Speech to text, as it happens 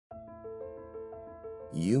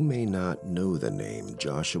You may not know the name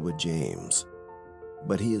Joshua James,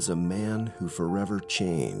 but he is a man who forever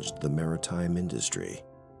changed the maritime industry,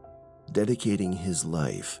 dedicating his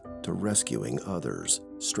life to rescuing others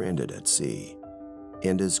stranded at sea,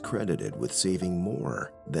 and is credited with saving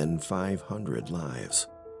more than 500 lives.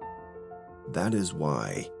 That is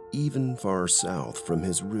why, even far south from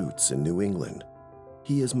his roots in New England,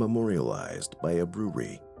 he is memorialized by a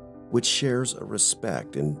brewery which shares a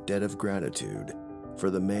respect and debt of gratitude for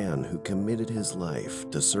the man who committed his life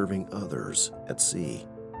to serving others at sea.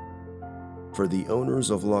 For the owners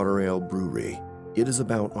of Lauderale Brewery, it is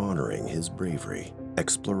about honoring his bravery,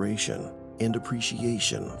 exploration, and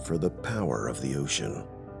appreciation for the power of the ocean.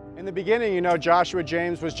 In the beginning, Joshua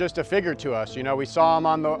James was just a figure to us. We saw him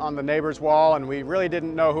on the neighbor's wall, and we really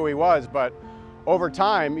didn't know who he was, but over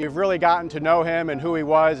time, you've really gotten to know him and who he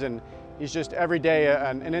was, and he's just every day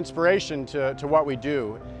an inspiration to what we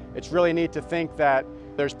do. It's really neat to think that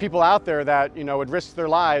there's people out there that would risk their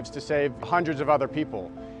lives to save hundreds of other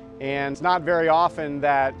people. And it's not very often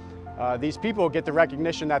that these people get the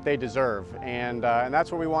recognition that they deserve. And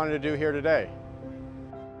that's what we wanted to do here today.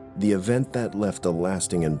 The event that left a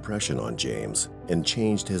lasting impression on James and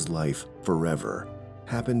changed his life forever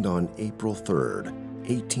happened on April 3rd,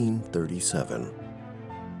 1837.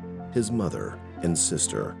 His mother and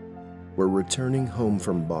sister were returning home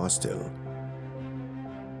from Boston.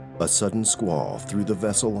 A sudden squall threw the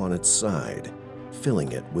vessel on its side,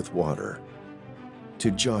 filling it with water.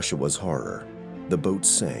 To Joshua's horror, the boat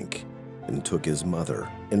sank and took his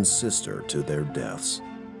mother and sister to their deaths.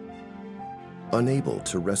 Unable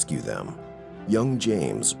to rescue them, young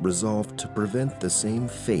James resolved to prevent the same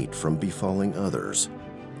fate from befalling others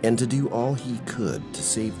and to do all he could to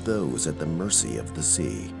save those at the mercy of the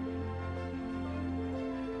sea.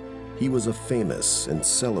 He was a famous and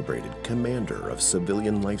celebrated commander of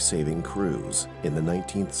civilian life-saving crews in the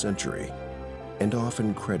 19th century and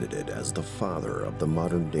often credited as the father of the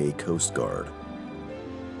modern-day Coast Guard.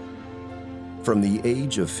 From the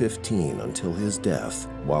age of 15 until his death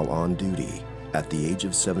while on duty at the age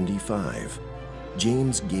of 75,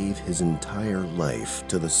 James gave his entire life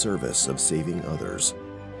to the service of saving others.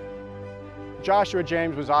 Joshua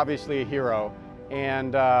James was obviously a hero,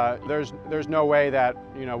 and there's no way that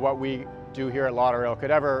what we do here at Lauderale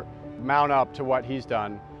could ever mount up to what he's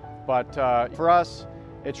done. But for us,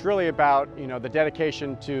 it's really about the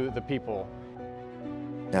dedication to the people.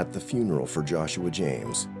 At the funeral for Joshua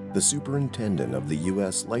James, the superintendent of the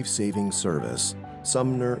U.S. Life-Saving Service,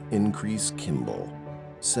 Sumner Increase Kimball,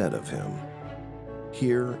 said of him,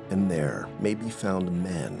 "Here and there may be found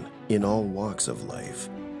men in all walks of life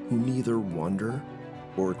who neither wonder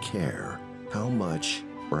or care how much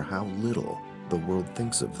or how little the world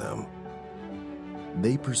thinks of them.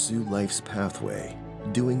 They pursue life's pathway,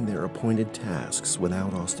 doing their appointed tasks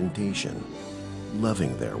without ostentation,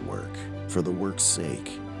 loving their work for the work's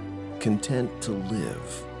sake, content to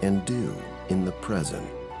live and do in the present,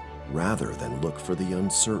 rather than look for the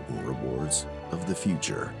uncertain rewards of the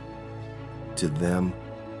future. To them,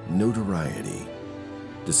 notoriety,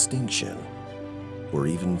 distinction, or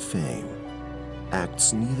even fame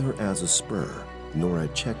acts neither as a spur nor a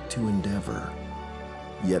check to endeavor,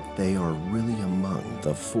 yet they are really among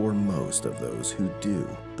the foremost of those who do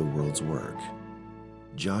the world's work.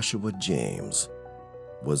 Joshua James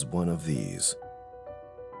was one of these."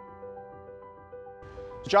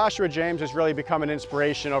 Joshua James has really become an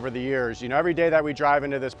inspiration over the years. Every day that we drive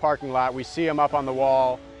into this parking lot, we see him up on the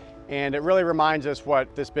wall, and it really reminds us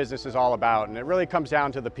what this business is all about. And it really comes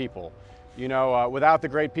down to the people. Without the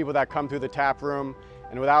great people that come through the tap room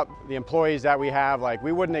and without the employees that we have,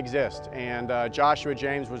 we wouldn't exist. And Joshua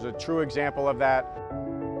James was a true example of that.